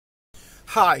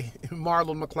Hi,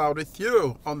 Marlon McLeod with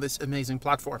you on this amazing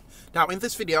platform. Now, in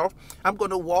this video, I'm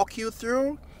going to walk you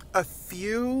through a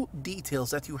few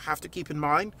details that you have to keep in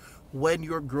mind when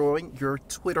you're growing your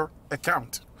Twitter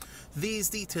account. These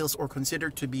details are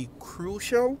considered to be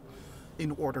crucial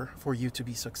in order for you to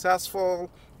be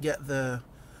successful, get the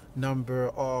number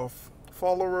of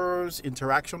followers,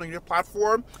 interaction on your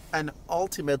platform, and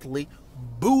ultimately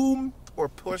boom or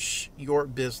push your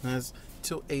business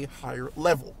to a higher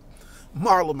level.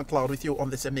 Marlon McLeod with you on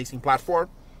this amazing platform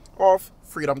of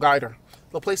Freedom Guider,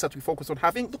 the place that we focus on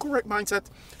having the correct mindset,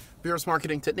 various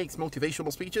marketing techniques, motivational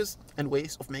speeches, and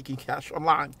ways of making cash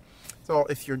online. So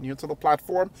if you're new to the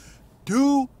platform,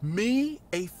 do me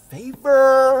a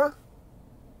favor.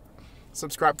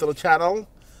 Subscribe to the channel,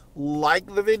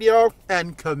 like the video,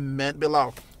 and comment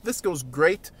below. This goes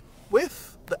great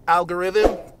with the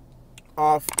algorithm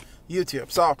of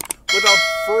YouTube. So without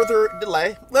further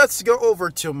delay, let's go over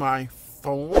to my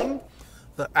phone,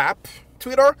 the app,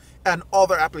 Twitter, and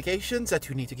other applications that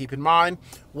you need to keep in mind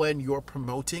when you're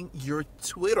promoting your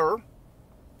Twitter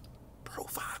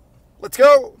profile. Let's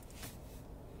go.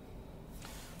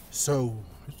 So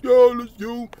let's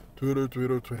do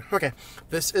Twitter. Okay,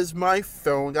 this is my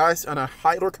phone, guys, and I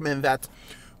highly recommend that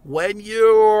when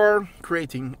you're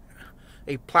creating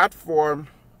a platform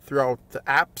throughout the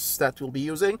apps that we'll be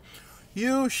using,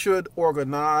 you should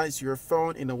organize your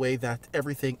phone in a way that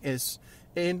everything is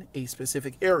in a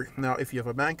specific area. Now, if you have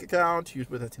a bank account, you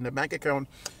put it in the bank account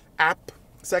app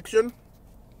section.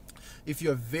 If you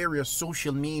have various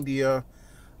social media,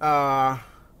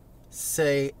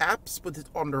 say apps, put it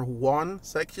under one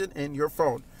section in your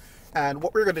phone. And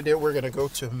what we're going to do, we're going to go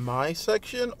to my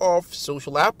section of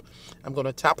social app. I'm going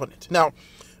to tap on it. Now,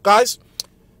 guys,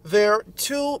 there are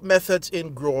two methods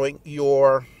in growing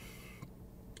your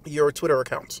Twitter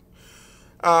account.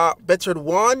 Method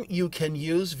one, you can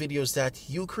use videos that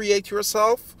you create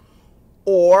yourself,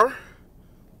 or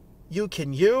you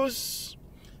can use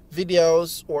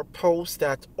videos or posts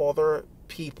that other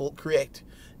people create.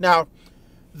 Now,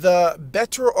 the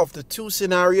better of the two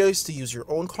scenarios to use your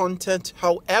own content.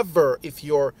 However, if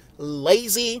you're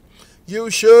lazy,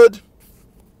 you should,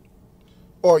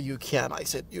 or you can, I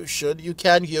said you should, you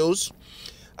can use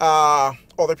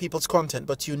other people's content,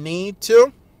 but you need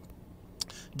to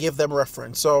give them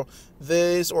reference. So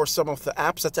these are some of the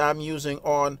apps that I'm using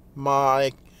on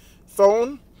my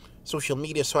phone. Social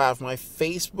media, so I have my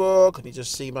Facebook. Let me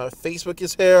just see, my Facebook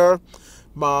is here.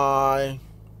 My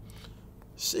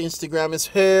Instagram is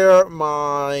here.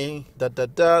 My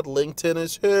LinkedIn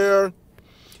is here.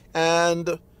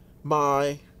 And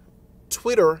my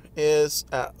Twitter is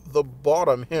at the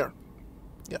bottom here.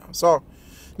 Yeah, so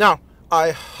now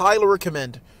I highly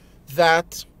recommend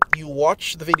that you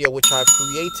watch the video which I've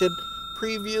created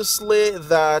previously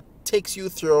that takes you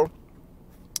through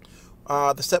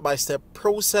the step-by-step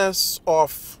process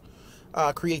of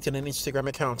creating an Instagram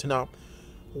account. Now,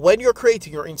 when you're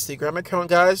creating your Instagram account,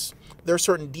 guys, there are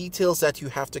certain details that you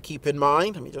have to keep in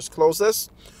mind. Let me just close this,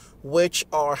 which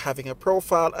are having a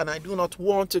profile, and I do not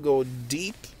want to go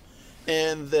deep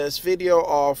in this video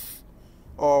of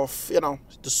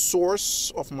the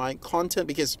source of my content,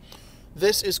 because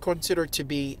this is considered to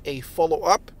be a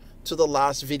follow-up to the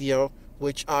last video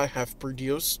which I have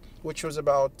produced, which was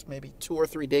about maybe 2 or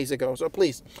 3 days ago. So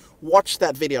please watch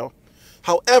that video.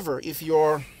 However, if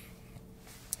you're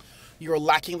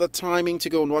lacking the timing to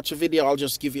go and watch a video, I'll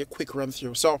just give you a quick run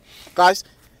through. So guys,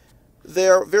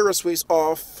 there are various ways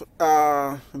of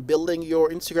building your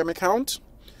Instagram account,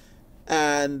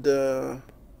 and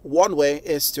one way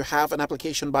is to have an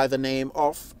application by the name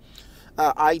of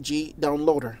IG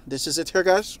Downloader. This is it here,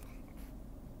 guys.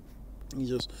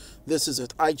 This is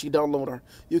it, IG Downloader.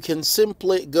 You can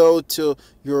simply go to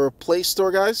your Play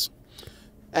Store, guys,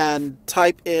 and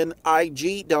type in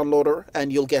IG Downloader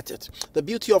and you'll get it. The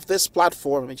beauty of this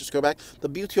platform, let me just go back. The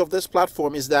beauty of this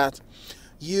platform is that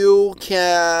you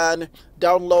can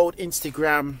download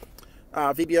Instagram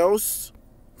videos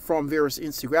from various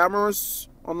Instagrammers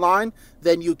online.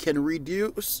 Then you can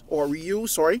reuse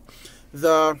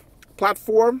the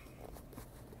platform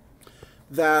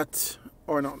that,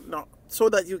 or no, so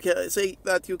that you can say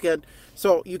that you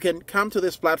can come to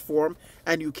this platform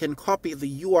and you can copy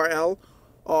the URL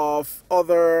of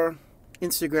other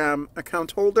Instagram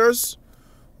account holders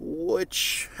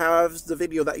which has the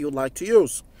video that you'd like to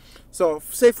use. So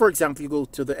say, for example, you go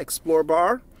to the explore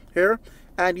bar here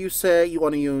and you say you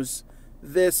want to use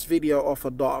this video of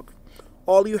a dog.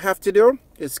 All you have to do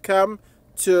is come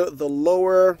to the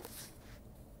lower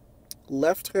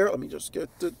left here. Let me just get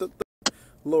to the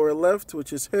lower left,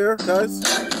 which is here, guys.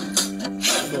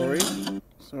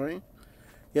 Sorry.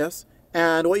 Yes.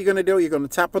 And what you're going to do, you're going to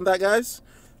tap on that, guys.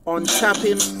 On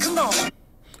tapping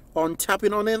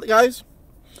on it, guys,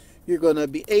 you're going to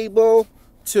be able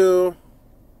to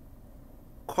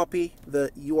copy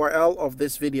the URL of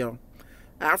this video.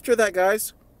 After that,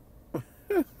 guys, look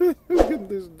at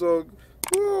this dog.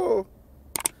 Whoa,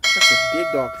 that's a big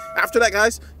dog. After that,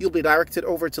 guys, you'll be directed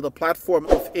over to the platform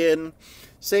within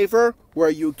Saver, where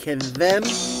you can then,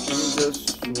 so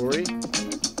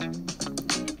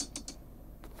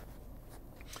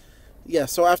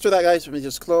after that, guys, let me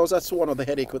just close. That's one of the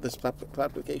headache with this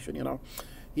application, you know.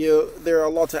 There are a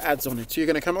lot of ads on it. So you're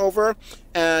gonna come over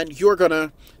and you're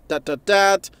gonna tap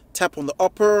on the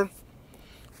upper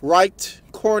right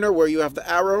corner where you have the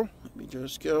arrow. Let me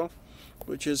just go,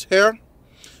 which is here.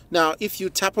 Now, if you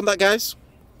tap on that, guys,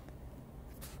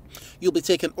 you'll be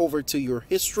taken over to your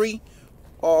history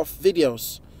of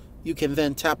videos. You can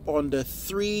then tap on the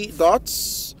 3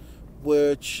 dots,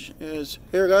 which is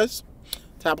here, guys.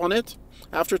 Tap on it.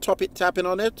 After tapping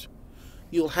on it,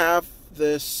 you'll have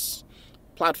this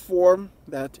platform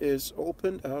that is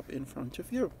opened up in front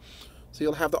of you. So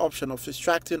you'll have the option of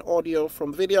extracting audio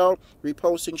from video,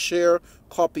 reposting, share,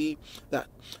 copy that.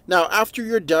 Now, after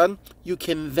you're done, you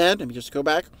can then, let me just go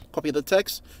back, copy the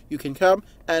text. You can come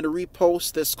and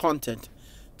repost this content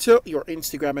to your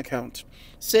Instagram account.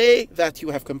 Say that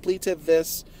you have completed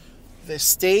this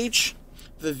stage.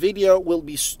 The video will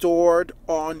be stored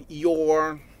on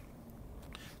your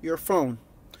phone.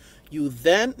 You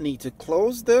then need to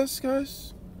close this,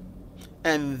 guys,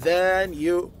 and then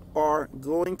you are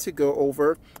going to go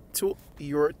over to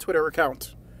your Twitter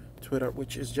account. Twitter,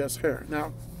 which is just here.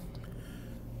 Now,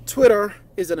 Twitter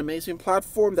is an amazing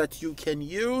platform that you can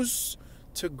use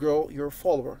to grow your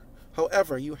follower.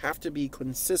 However, you have to be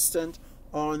consistent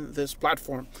on this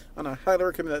platform, and I highly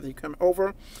recommend that you come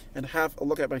over and have a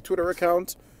look at my Twitter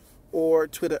account or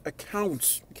Twitter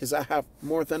accounts, because I have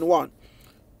more than one.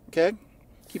 Okay,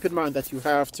 keep in mind that you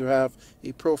have to have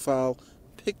a profile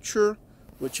picture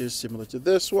which is similar to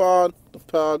this one, the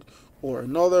pug, or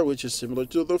another which is similar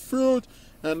to the fruit,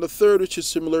 and the third which is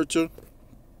similar to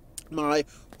my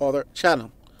other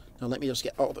channel. Now let me just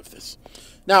get out of this.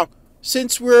 Now,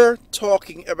 since we're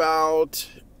talking about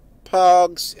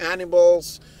pugs,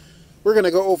 animals, we're going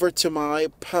to go over to my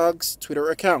pugs Twitter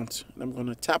account. I'm going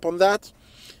to tap on that,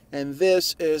 and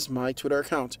this is my Twitter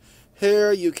account.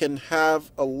 Here you can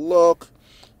have a look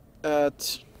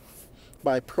at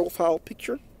my profile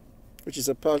picture, which is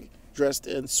a pug dressed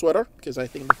in sweater, because I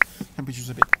think the temperature's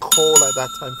a bit cold at that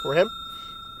time for him.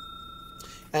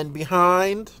 And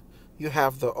behind, you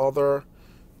have the other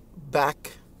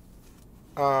background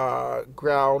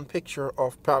picture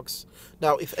of pugs.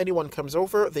 Now, if anyone comes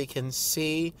over, they can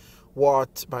see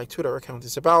what my Twitter account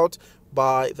is about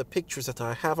by the pictures that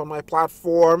I have on my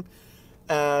platform,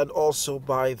 and also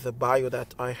by the bio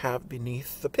that I have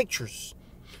beneath the pictures.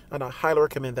 And I highly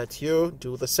recommend that you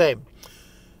do the same.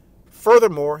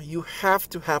 Furthermore, you have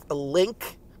to have a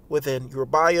link within your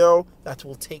bio that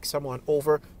will take someone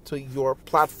over to your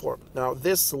platform. Now,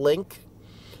 this link,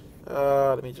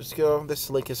 let me just go. This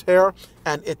link is here,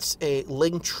 and it's a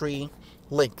Linktree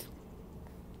link.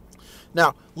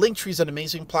 Now, Linktree is an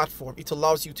amazing platform. It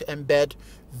allows you to embed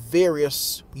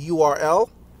various URL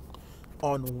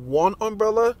on one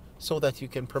umbrella so that you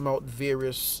can promote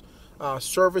various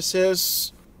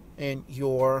services in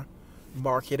your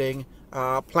marketing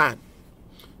plan.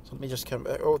 So let me just come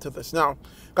back over to this. Now,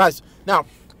 guys,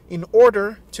 in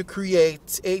order to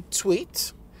create a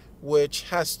tweet, which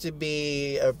has to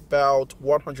be about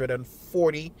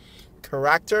 140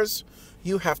 characters,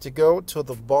 you have to go to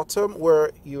the bottom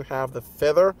where you have the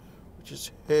feather, which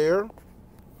is here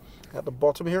at the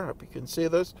bottom here. I hope you can see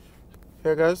this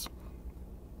here, guys.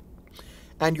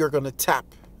 And you're going to tap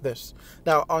this.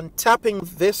 Now, on tapping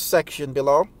this section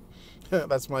below,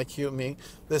 that's my cue me.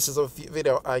 This is a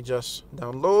video I just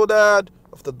downloaded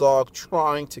of the dog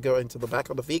trying to go into the back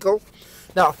of the vehicle.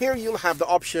 Now, here you'll have the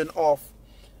option of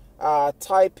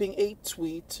typing a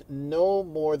tweet no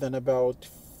more than about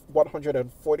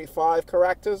 145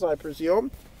 characters, I presume.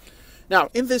 Now,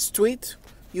 in this tweet,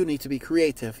 you need to be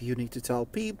creative. You need to tell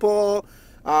people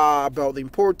about the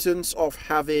importance of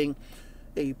having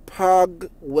a pug,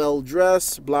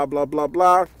 well-dressed, blah, blah, blah,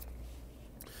 blah.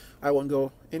 I won't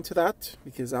go into that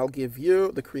because I'll give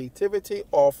you the creativity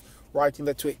of writing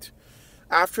the tweet.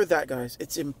 After that, guys,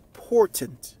 it's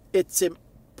important. It's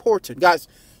important. Guys,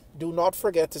 do not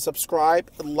forget to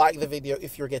subscribe and like the video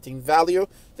if you're getting value.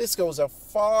 This goes a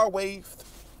far way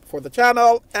for the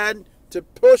channel and to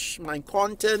push my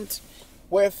content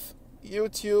with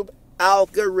YouTube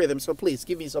algorithm. So please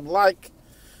give me some like,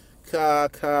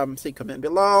 comment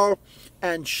below,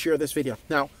 and share this video.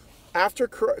 Now, after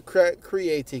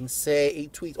creating, say, a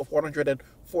tweet of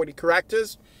 140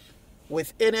 characters,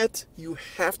 within it, you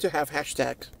have to have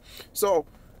hashtags. So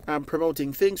I'm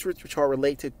promoting things which are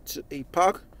related to a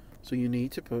pug, so you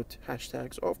need to put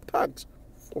hashtags of pugs.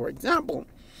 For example,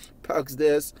 pugs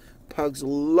this, pugs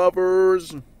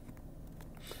lovers,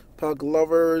 pug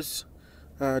lovers,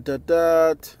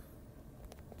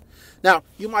 Now,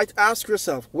 you might ask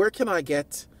yourself, where can I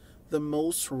get the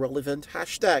most relevant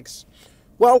hashtags?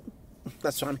 Well,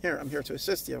 that's why I'm here. I'm here to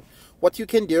assist you. What you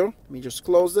can do, let me just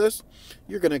close this.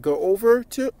 You're going to go over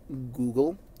to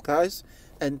Google, guys,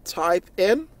 and type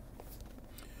in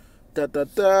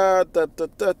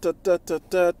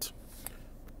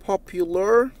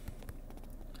popular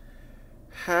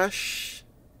hashtags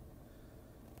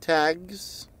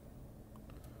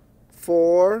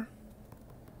for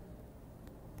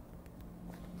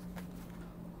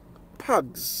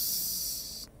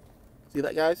pugs. See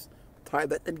that, guys? Type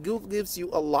that, and Google gives you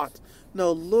a lot. Now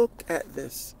look at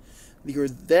this. You're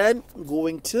then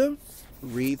going to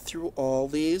read through all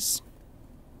these.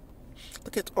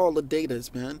 Look at all the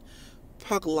datas, man.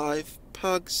 Pug life,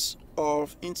 pugs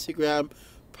of Instagram,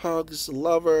 pugs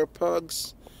lover,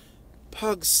 pugs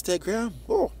Instagram.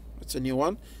 Oh, it's a new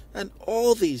one. And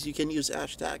all these you can use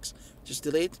hashtags. Just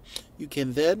delete. You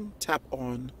can then tap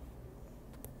on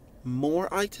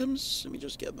more items. Let me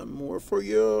just get them more for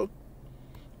you.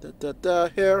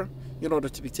 Here, in order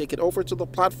to be taken over to the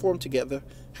platform to get the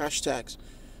hashtags.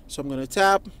 So I'm going to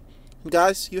tap. And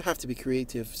guys, you have to be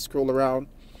creative. Scroll around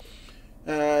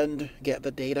and get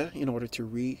the data in order to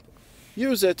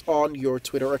reuse it on your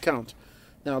Twitter account.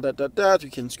 Now we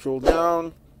can scroll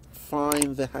down,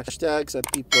 find the hashtags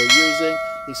that people are using.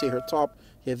 You see here top.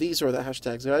 Yeah, these are the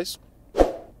hashtags, guys.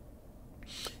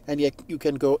 And yet you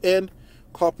can go in,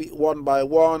 copy one by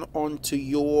one onto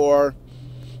your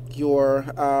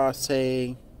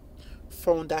say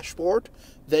phone dashboard.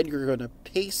 Then you're gonna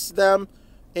paste them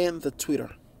in the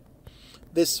Twitter.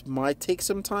 This might take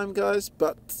some time, guys,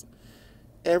 but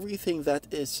everything that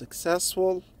is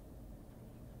successful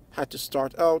had to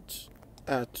start out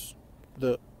at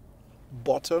the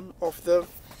bottom of the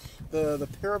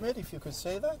pyramid, if you could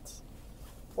say that.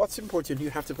 What's important,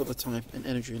 you have to put the time and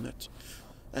energy in it.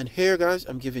 And here, guys,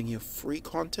 I'm giving you free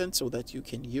content so that you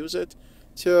can use it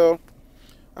to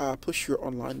push your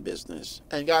online business.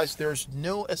 And guys, there's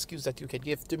no excuse that you can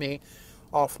give to me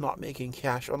of not making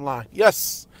cash online.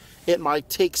 Yes, it might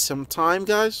take some time,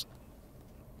 guys.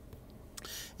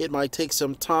 It might take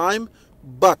some time,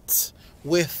 but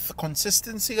with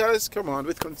consistency, guys, come on,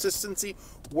 with consistency,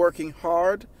 working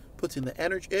hard, putting the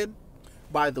energy in,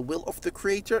 by the will of the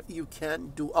creator, you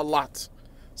can do a lot.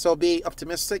 So be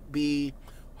optimistic, be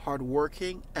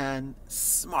hardworking, and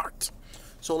smart.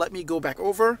 So let me go back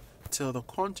over to the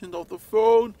content of the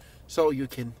phone so you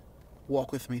can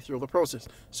walk with me through the process.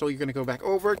 So you're going to go back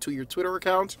over to your Twitter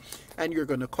account and you're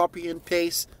going to copy and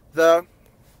paste the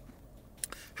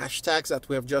hashtags that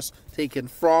we have just taken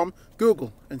from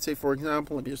Google. And say, for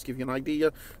example, let me just give you an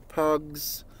idea.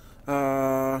 Pugs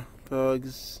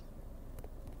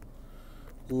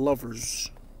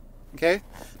lovers. Okay?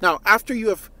 Now, after you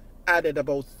have added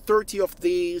about 30 of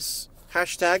these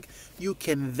hashtags, you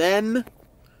can then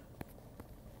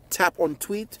tap on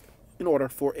tweet in order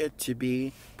for it to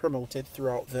be promoted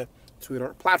throughout the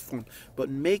Twitter platform. But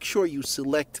make sure you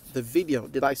select the video.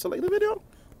 Did I select the video?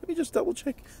 Let me just double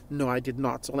check. No, I did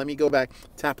not. So let me go back,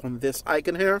 tap on this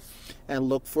icon here, and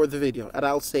look for the video. And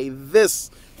I'll say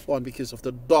this one because of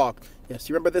the dog. Yes,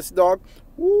 you remember this dog?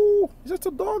 Ooh, is that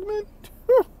a dog, man?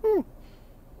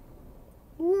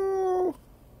 Whoa.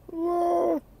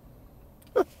 Whoa.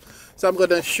 So I'm going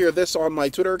to share this on my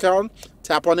Twitter account.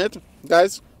 Tap on it,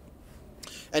 guys.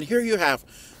 And here you have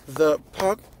the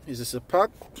pug. Is this a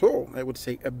pug? Oh, I would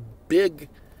say a big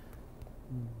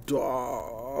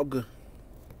dog.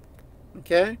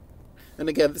 Okay? And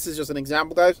again, this is just an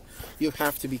example, guys. You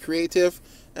have to be creative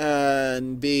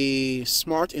and be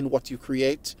smart in what you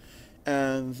create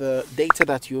and the data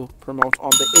that you promote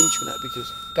on the internet.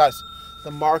 Because, guys,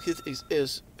 the market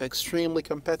is extremely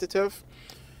competitive.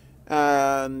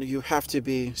 And you have to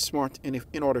be smart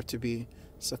in order to be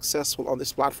successful on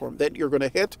this platform. Then you're going to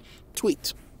hit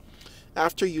tweet.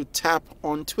 After you tap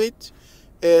on tweet,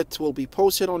 it will be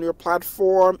posted on your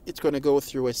platform. It's going to go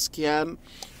through a scan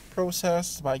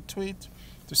process by tweet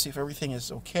to see if everything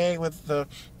is okay with the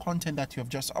content that you have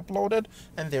just uploaded.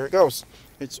 And there it goes.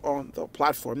 It's on the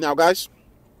platform. Now, guys,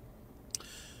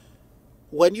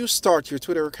 when you start your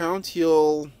Twitter account,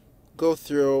 you'll go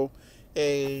through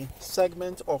a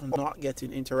segment of not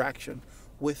getting interaction.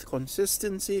 With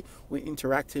consistency, with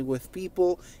interacting with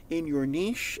people in your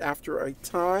niche, after a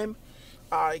time,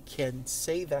 I can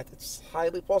say that it's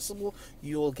highly possible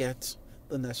you will get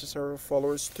the necessary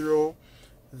followers through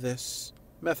this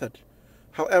method.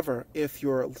 However, if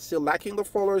you're still lacking the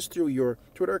followers through your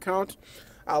Twitter account,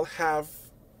 I'll have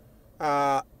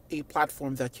a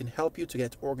platform that can help you to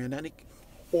get organic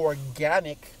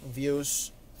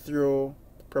views through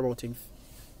promoting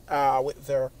with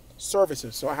their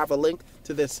services. So I have a link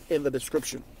to this in the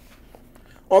description.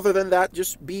 Other than that,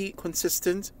 just be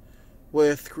consistent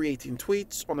with creating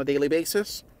tweets on a daily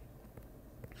basis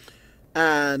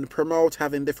and promote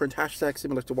having different hashtags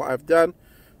similar to what I've done,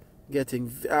 getting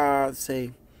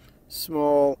say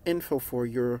small info for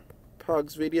your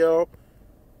pugs video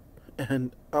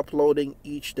and uploading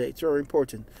each day. It's very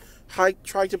important. I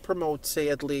try to promote, say,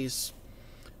 at least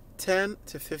 10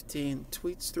 to 15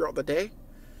 tweets throughout the day,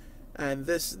 and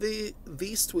these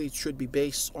tweets should be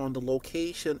based on the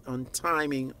location and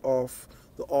timing of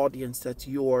the audience that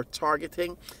you're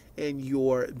targeting in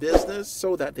your business,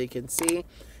 so that they can see,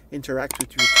 interact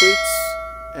with your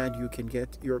tweets, and you can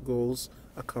get your goals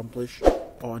accomplished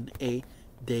on a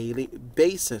daily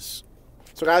basis.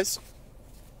 So guys,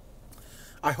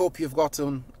 I hope you've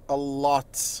gotten a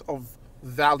lot of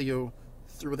value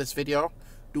through this video.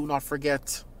 Do not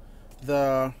forget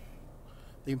the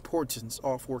importance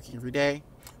of working every day,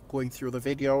 going through the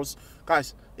videos.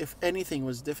 Guys, if anything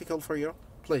was difficult for you,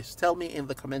 please tell me in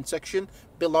the comment section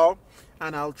below,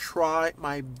 and I'll try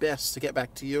my best to get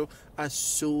back to you as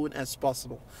soon as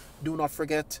possible. Do not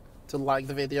forget to like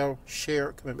the video,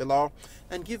 share, comment below,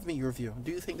 and give me your view.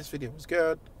 Do you think this video was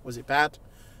good? Was it bad?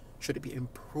 Should it be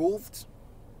improved?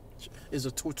 Is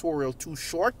the tutorial too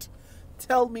short?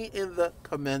 Tell me in the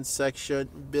comment section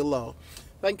below.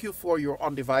 Thank you for your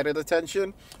undivided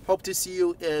attention. Hope to see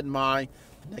you in my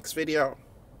next video.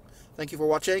 Thank you for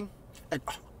watching, and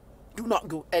do not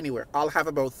go anywhere. I'll have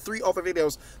about 3 other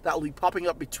videos that will be popping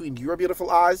up between your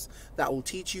beautiful eyes that will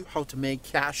teach you how to make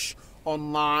cash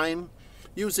online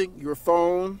using your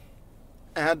phone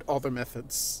and other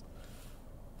methods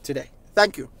today.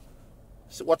 Thank you.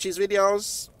 So watch these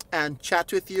videos and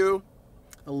chat with you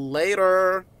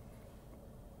later.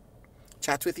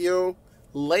 Chat with you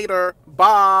later.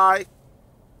 Bye.